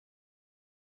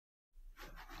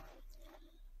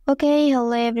Okay,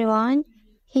 hello everyone.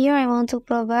 Here I want to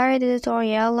provide a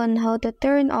tutorial on how to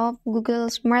turn off Google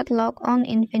Smart Lock on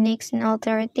Infinix Note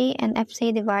 30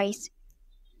 NFC device.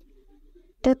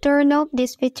 To turn off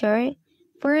this feature,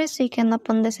 first you can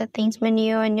open the settings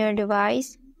menu on your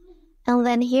device, and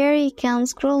then here you can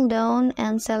scroll down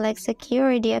and select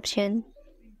security option.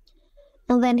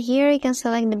 And then here you can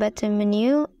select the bottom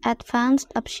menu,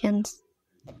 advanced options.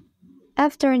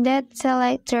 After that,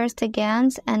 select Trust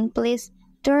Against and please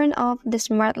turn off the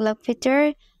smart lock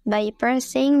feature by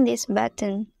pressing this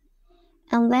button.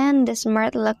 And then the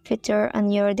smart lock feature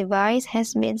on your device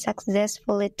has been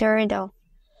successfully turned off.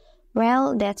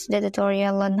 Well, that's the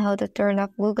tutorial on how to turn off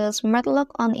Google Smart Lock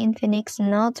on Infinix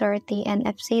Note 30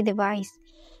 NFC device.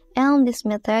 And this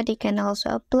method you can also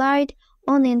apply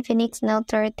on Infinix Note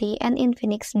 30 and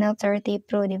Infinix Note 30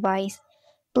 Pro device.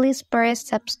 Please press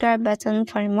subscribe button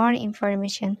for more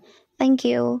information. Thank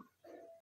you.